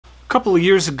Couple of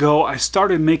years ago, I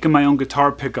started making my own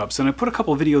guitar pickups, and I put a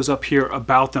couple of videos up here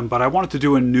about them, but I wanted to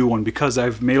do a new one because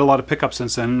I've made a lot of pickups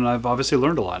since then, and I've obviously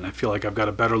learned a lot, and I feel like I've got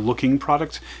a better looking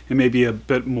product and maybe a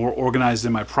bit more organized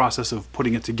in my process of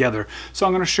putting it together. So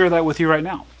I'm going to share that with you right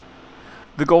now.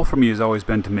 The goal for me has always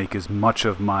been to make as much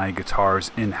of my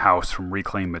guitars in-house from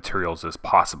reclaimed materials as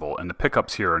possible, and the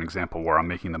pickups here are an example where I'm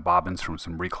making the bobbins from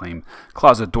some reclaimed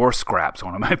closet door scraps,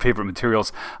 one of my favorite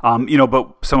materials.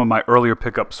 But some of my earlier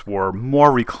pickups were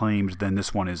more reclaimed than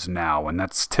this one is now, and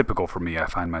that's typical for me. I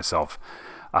find myself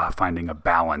finding a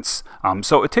balance.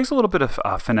 So it takes a little bit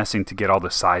of finessing to get all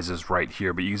the sizes right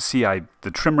here, but you can see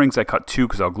the trim rings I cut two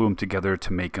because I'll glue them together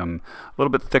to make them a little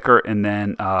bit thicker, and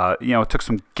then it took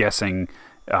some guessing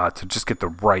to just get the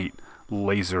right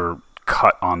laser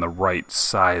cut on the right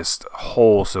sized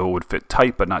hole so it would fit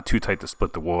tight, but not too tight to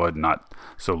split the wood, not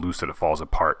so loose that it falls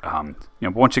apart.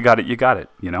 But once you got it, you got it.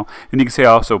 And you can see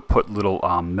I also put little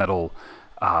metal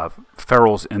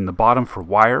ferrules in the bottom for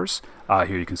wires.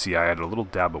 Here you can see I added a little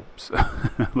dab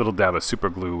of super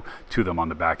glue to them on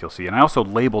the back, you'll see. And I also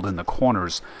labeled in the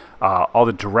corners all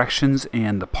the directions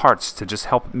and the parts to just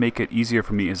help make it easier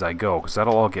for me as I go, because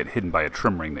that'll all get hidden by a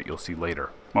trim ring that you'll see later.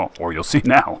 Well, or you'll see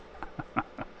now.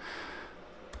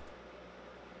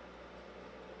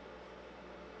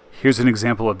 Here's an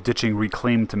example of ditching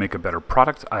reclaimed to make a better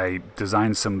product. I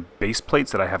designed some base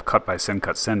plates that I have cut by Send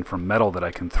Cut Send from metal that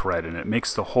I can thread, and it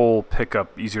makes the whole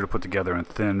pickup easier to put together and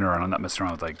thinner, and I'm not messing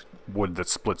around with like wood that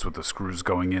splits with the screws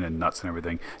going in and nuts and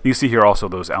everything. You can see here also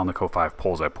those Alnico 5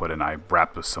 poles I put in. I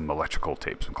wrapped with some electrical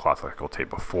tape, some cloth electrical tape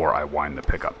before I wind the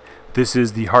pickup. This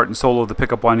is the heart and soul of the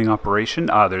pickup winding operation.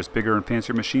 There's bigger and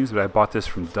fancier machines, but I bought this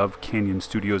from Dove Canyon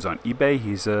Studios on eBay.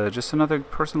 He's just another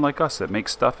person like us that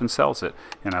makes stuff and sells it,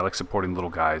 and I like supporting little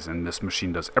guys, and this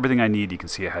machine does everything I need. You can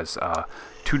see it has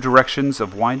two directions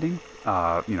of winding,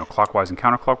 clockwise and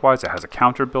counterclockwise. It has a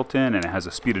counter built in, and it has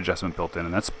a speed adjustment built in,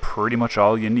 and that's pretty much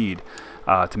all you need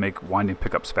to make winding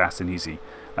pickups fast and easy.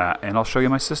 And I'll show you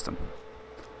my system.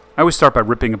 I always start by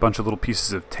ripping a bunch of little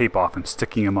pieces of tape off and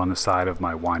sticking them on the side of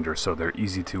my winder so they're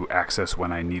easy to access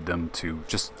when I need them to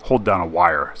just hold down a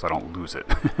wire so I don't lose it.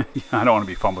 I don't want to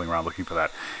be fumbling around looking for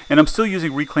that. And I'm still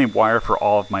using reclaimed wire for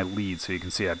all of my leads, so you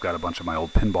can see I've got a bunch of my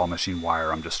old pinball machine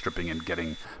wire I'm just stripping and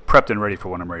getting prepped and ready for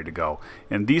when I'm ready to go.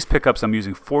 And these pickups I'm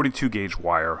using 42 gauge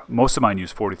wire. Most of mine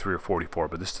use 43 or 44,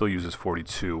 but this still uses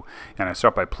 42. And I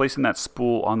start by placing that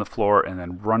spool on the floor and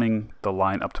then running the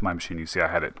line up to my machine. You see I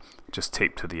had it just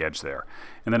taped to the edge there.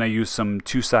 And then I use some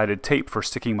two-sided tape for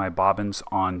sticking my bobbins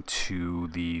onto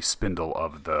the spindle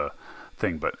of the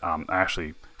thing, but I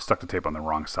actually stuck the tape on the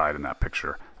wrong side in that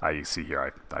picture. You see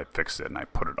here I fixed it and I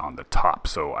put it on the top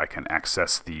so I can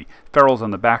access the ferrules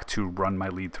on the back to run my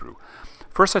lead through.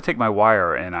 First I take my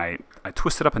wire and I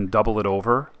twist it up and double it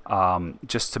over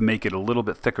just to make it a little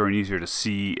bit thicker and easier to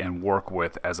see and work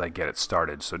with as I get it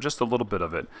started. So just a little bit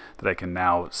of it that I can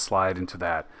now slide into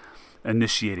that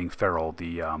initiating ferrule,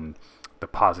 the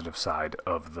positive side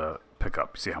of the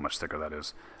pickup. See how much thicker that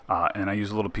is. And I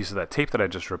use a little piece of that tape that I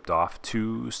just ripped off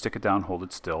to stick it down, hold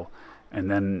it still, and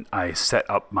then I set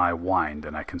up my wind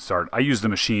and I can start. I use the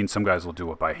machine. Some guys will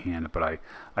do it by hand, but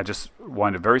I just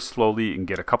wind it very slowly and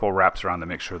get a couple wraps around to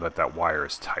make sure that that wire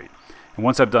is tight. And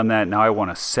once I've done that, now I want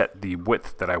to set the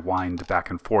width that I wind back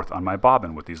and forth on my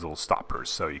bobbin with these little stoppers.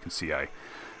 So you can see I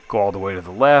go all the way to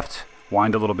the left,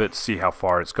 wind a little bit to see how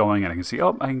far it's going, and I can see,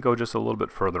 oh, I can go just a little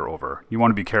bit further over. You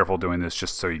want to be careful doing this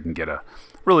just so you can get a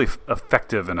really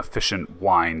effective and efficient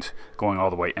wind going all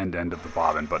the way end to end of the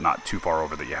bobbin, but not too far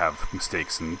over that you have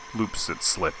mistakes and loops that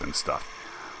slip and stuff.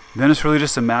 Then it's really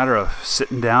just a matter of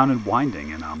sitting down and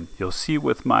winding, and you'll see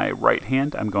with my right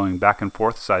hand I'm going back and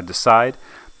forth side to side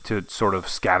to sort of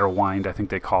scatter wind, I think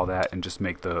they call that, and just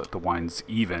make the winds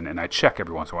even. And I check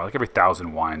every once in a while, like every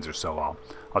 1,000 winds or so,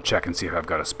 I'll check and see if I've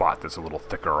got a spot that's a little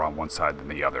thicker on one side than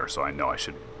the other, so I know I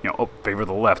should, favor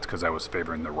the left because I was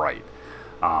favoring the right.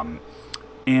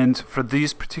 And for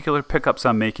these particular pickups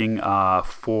I'm making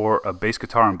for a bass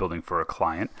guitar I'm building for a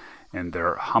client, and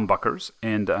they're humbuckers,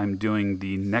 and I'm doing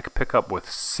the neck pickup with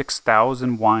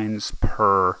 6,000 winds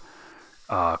per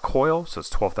coil, so it's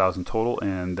 12,000 total,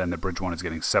 and then the bridge one is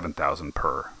getting 7,000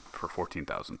 per for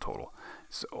 14,000 total.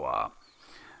 So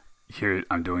here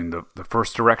I'm doing the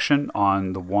first direction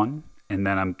on the one, and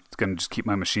then I'm going to just keep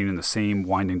my machine in the same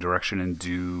winding direction and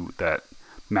do that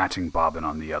matching bobbin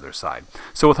on the other side.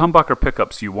 So with humbucker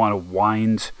pickups, you want to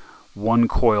wind one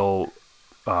coil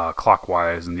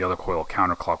clockwise and the other coil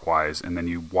counterclockwise, and then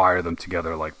you wire them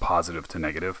together like positive to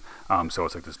negative. So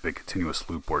it's like this big continuous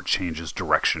loop where it changes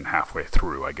direction halfway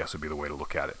through, I guess would be the way to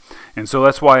look at it. And so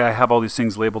that's why I have all these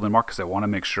things labeled and marked, because I want to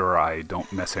make sure I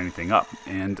don't mess anything up.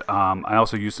 And I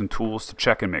also use some tools to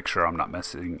check and make sure I'm not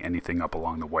messing anything up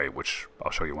along the way, which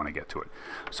I'll show you when I get to it.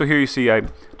 So here you see I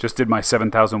just did my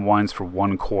 7,000 winds for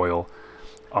one coil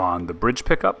on the bridge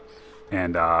pickup.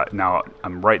 And now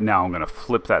I'm going to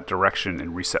flip that direction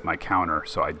and reset my counter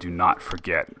so I do not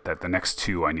forget that the next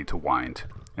two I need to wind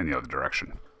in the other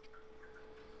direction.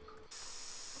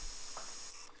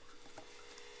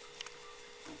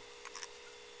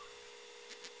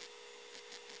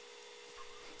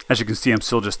 As you can see, I'm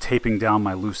still just taping down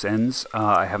my loose ends.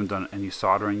 I haven't done any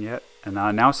soldering yet. And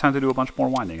now it's time to do a bunch more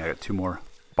winding. I got 2 more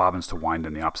bobbins to wind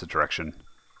in the opposite direction.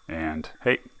 And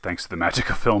hey, thanks to the magic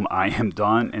of film, I am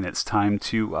done, and it's time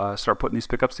to start putting these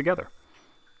pickups together.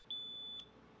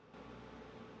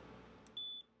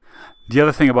 The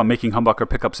other thing about making humbucker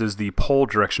pickups is the pole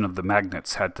direction of the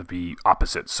magnets had to be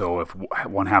opposite. So if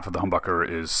one half of the humbucker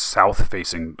is south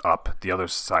facing up, the other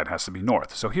side has to be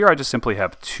north. So here I just simply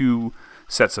have 2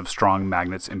 sets of strong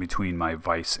magnets in between my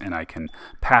vise, and I can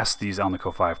pass these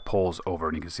Alnico 5 poles over,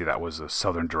 and you can see that was a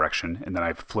southern direction, and then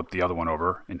I flipped the other one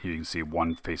over, and here you can see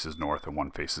one faces north and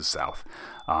one faces south.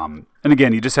 And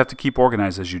again, you just have to keep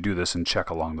organized as you do this and check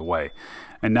along the way.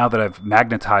 And now that I've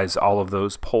magnetized all of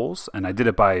those poles, and I did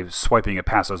it by swiping it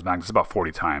past those magnets about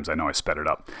 40 times, I know I sped it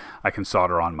up, I can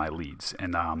solder on my leads.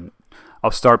 And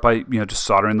I'll start by just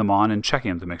soldering them on and checking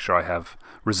them to make sure I have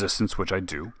resistance, which I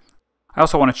do. I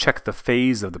also want to check the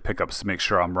phase of the pickups to make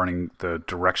sure I'm running the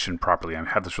direction properly. I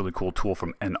have this really cool tool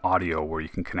from N-Audio where you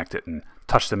can connect it and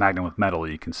touch the magnet with metal.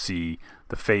 You can see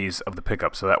the phase of the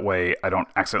pickup, so that way I don't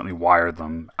accidentally wire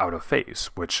them out of phase,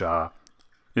 which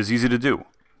is easy to do.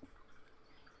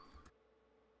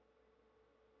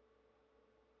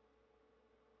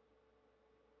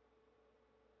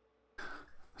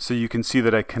 So you can see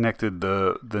that I connected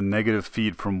the negative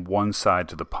feed from one side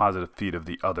to the positive feed of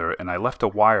the other, and I left a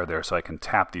wire there so I can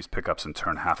tap these pickups and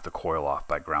turn half the coil off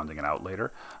by grounding it out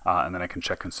later. And then I can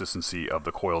check consistency of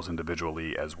the coils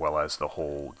individually as well as the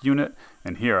whole unit.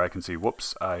 And here I can see,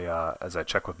 whoops, as I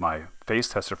check with my phase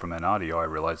tester from N-Audio, I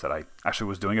realized that I actually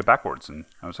was doing it backwards. And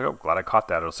I was like, oh, glad I caught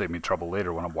that. It'll save me trouble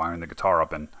later when I'm wiring the guitar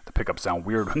up and the pickups sound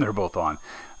weird when they're both on.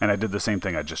 And I did the same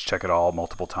thing. I just check it all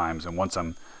multiple times, and once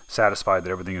I'm satisfied that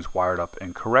everything is wired up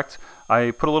and correct,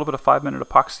 I put a little bit of 5-minute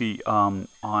epoxy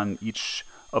on each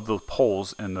of the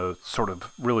poles and the sort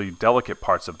of really delicate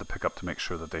parts of the pickup to make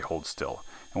sure that they hold still.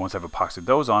 And once I've epoxied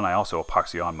those on, I also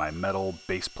epoxy on my metal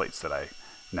base plates that I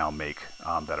now make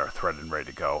that are threaded and ready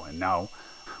to go. And now,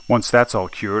 once that's all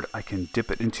cured, I can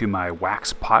dip it into my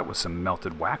wax pot with some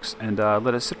melted wax and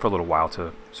let it sit for a little while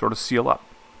to sort of seal up.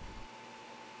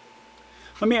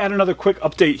 Let me add another quick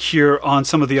update here on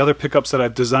some of the other pickups that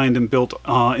I've designed and built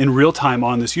in real time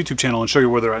on this YouTube channel and show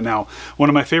you where they're at now. One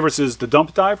of my favorites is the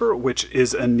Dump Diver, which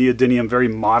is a neodymium, very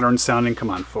modern sounding, come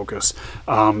on, focus,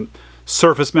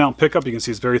 surface mount pickup. You can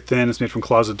see it's very thin. It's made from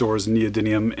closet doors,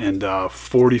 neodymium, and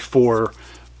 44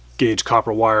 gauge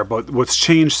copper wire. But what's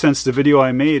changed since the video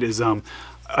I made is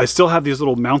I still have these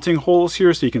little mounting holes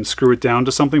here so you can screw it down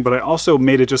to something, but I also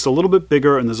made it just a little bit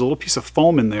bigger, and there's a little piece of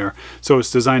foam in there, so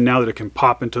it's designed now that it can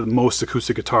pop into most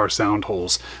acoustic guitar sound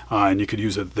holes, and you could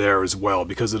use it there as well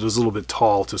because it is a little bit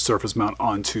tall to surface mount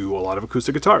onto a lot of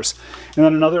acoustic guitars. And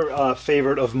then another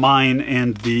favorite of mine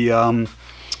and the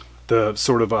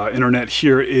sort of internet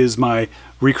here is my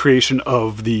recreation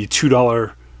of the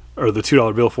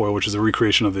 $2 bill foil, which is a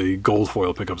recreation of the gold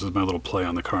foil pickups. Is my little play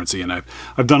on the currency, and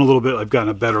I've done a little bit. I've gotten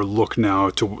a better look now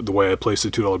to the way I place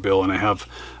the $2 bill, and I have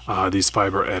these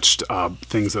fiber etched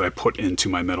things that I put into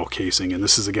my metal casing. And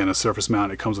this is again a surface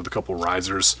mount. It comes with a couple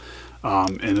risers,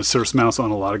 and it surface mounts on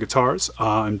a lot of guitars.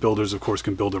 And builders, of course,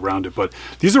 can build around it. But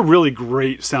these are really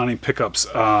great sounding pickups.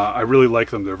 I really like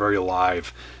them. They're very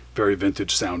alive, very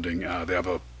vintage sounding. They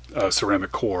have a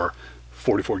ceramic core,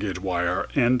 44 gauge wire,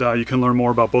 and you can learn more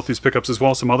about both these pickups as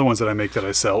well as some other ones that I make that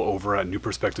I sell over at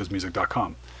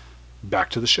newperspectivesmusic.com.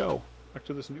 Back to the show. Back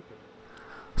to this new pickup.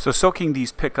 So soaking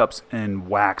these pickups in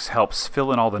wax helps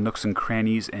fill in all the nooks and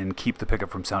crannies and keep the pickup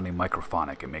from sounding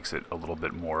microphonic. It makes it a little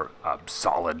bit more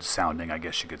solid sounding, I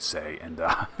guess you could say. And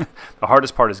the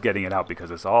hardest part is getting it out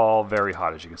because it's all very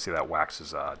hot. As you can see, that wax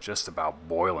is just about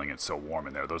boiling. It's so warm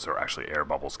in there. Those are actually air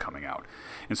bubbles coming out.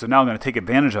 And so now I'm going to take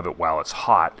advantage of it while it's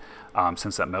hot,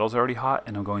 since that metal's already hot,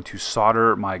 and I'm going to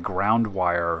solder my ground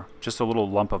wire, just a little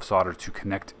lump of solder to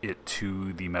connect it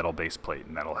to the metal base plate,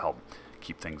 and that'll help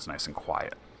keep things nice and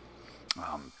quiet.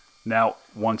 Now,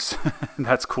 once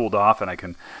that's cooled off and I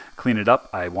can clean it up,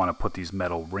 I want to put these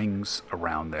metal rings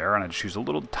around there, and I just use a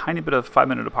little tiny bit of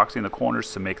 5-minute epoxy in the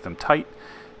corners to make them tight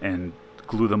and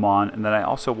glue them on. And then I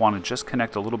also want to just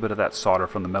connect a little bit of that solder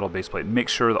from the metal base plate and make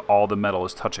sure that all the metal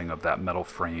is touching of that metal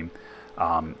frame.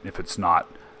 If it's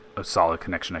not a solid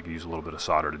connection, I can use a little bit of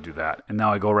solder to do that. And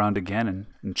now I go around again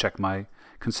and check my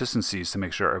consistencies to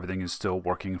make sure everything is still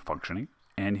working and functioning.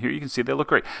 And here you can see they look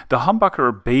great. The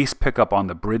humbucker base pickup on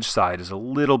the bridge side is a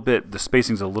little bit, the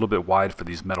spacing's a little bit wide for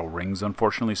these metal rings,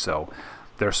 unfortunately, so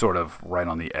they're sort of right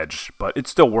on the edge, but it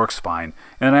still works fine.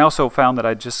 And I also found that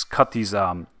I just cut these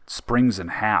springs in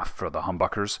half for the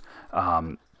humbuckers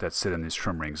that sit in these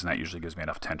trim rings, and that usually gives me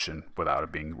enough tension without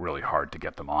it being really hard to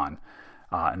get them on.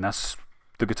 And that's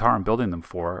the guitar I'm building them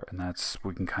for, and that's,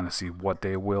 we can kind of see what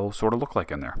they will sort of look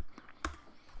like in there.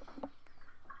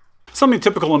 Something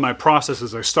typical in my process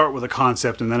is I start with a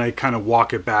concept and then I kind of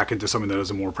walk it back into something that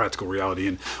is a more practical reality.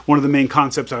 And one of the main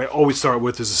concepts that I always start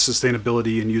with is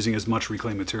sustainability and using as much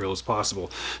reclaimed material as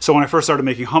possible. So when I first started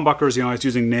making humbuckers, I was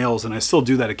using nails, and I still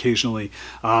do that occasionally,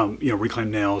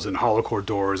 reclaimed nails and hollow core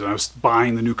doors. And I was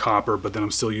buying the new copper, but then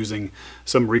I'm still using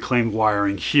some reclaimed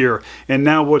wiring here. And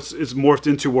now it's morphed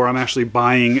into where I'm actually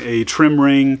buying a trim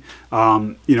ring,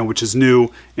 which is new.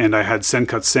 And I had Send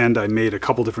Cut Send. I made a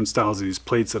couple different styles of these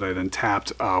plates that I then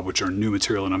tapped, which are new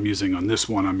material, and I'm using on this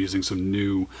one, I'm using some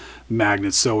new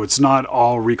magnets. So it's not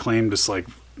all reclaimed. It's like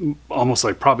almost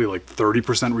like probably like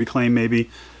 30% reclaimed, maybe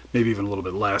even a little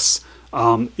bit less.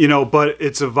 But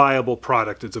it's a viable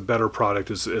product. It's a better product.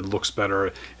 It looks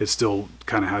better. It still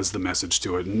kind of has the message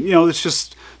to it. And it's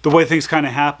just the way things kind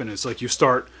of happen. It's like you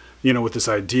start with this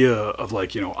idea of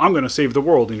like, I'm going to save the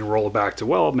world, and you roll it back to,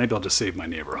 well, maybe I'll just save my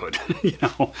neighborhood,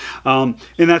 and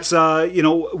that's,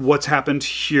 what's happened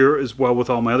here as well with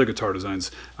all my other guitar designs.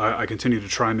 I continue to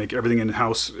try and make everything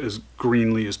in-house as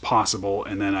greenly as possible,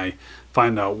 and then I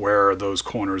find out where those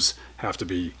corners have to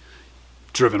be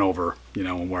driven over,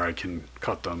 and where I can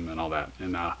cut them and all that.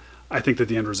 And I think that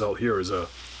the end result here is a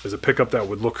pickup that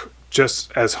would look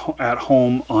just as at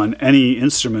home on any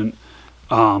instrument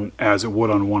as it would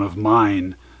on one of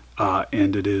mine,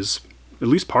 and it is at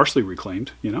least partially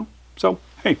reclaimed, So,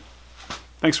 hey,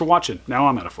 thanks for watching. Now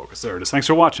I'm out of focus. There it is. Thanks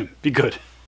for watching. Be good.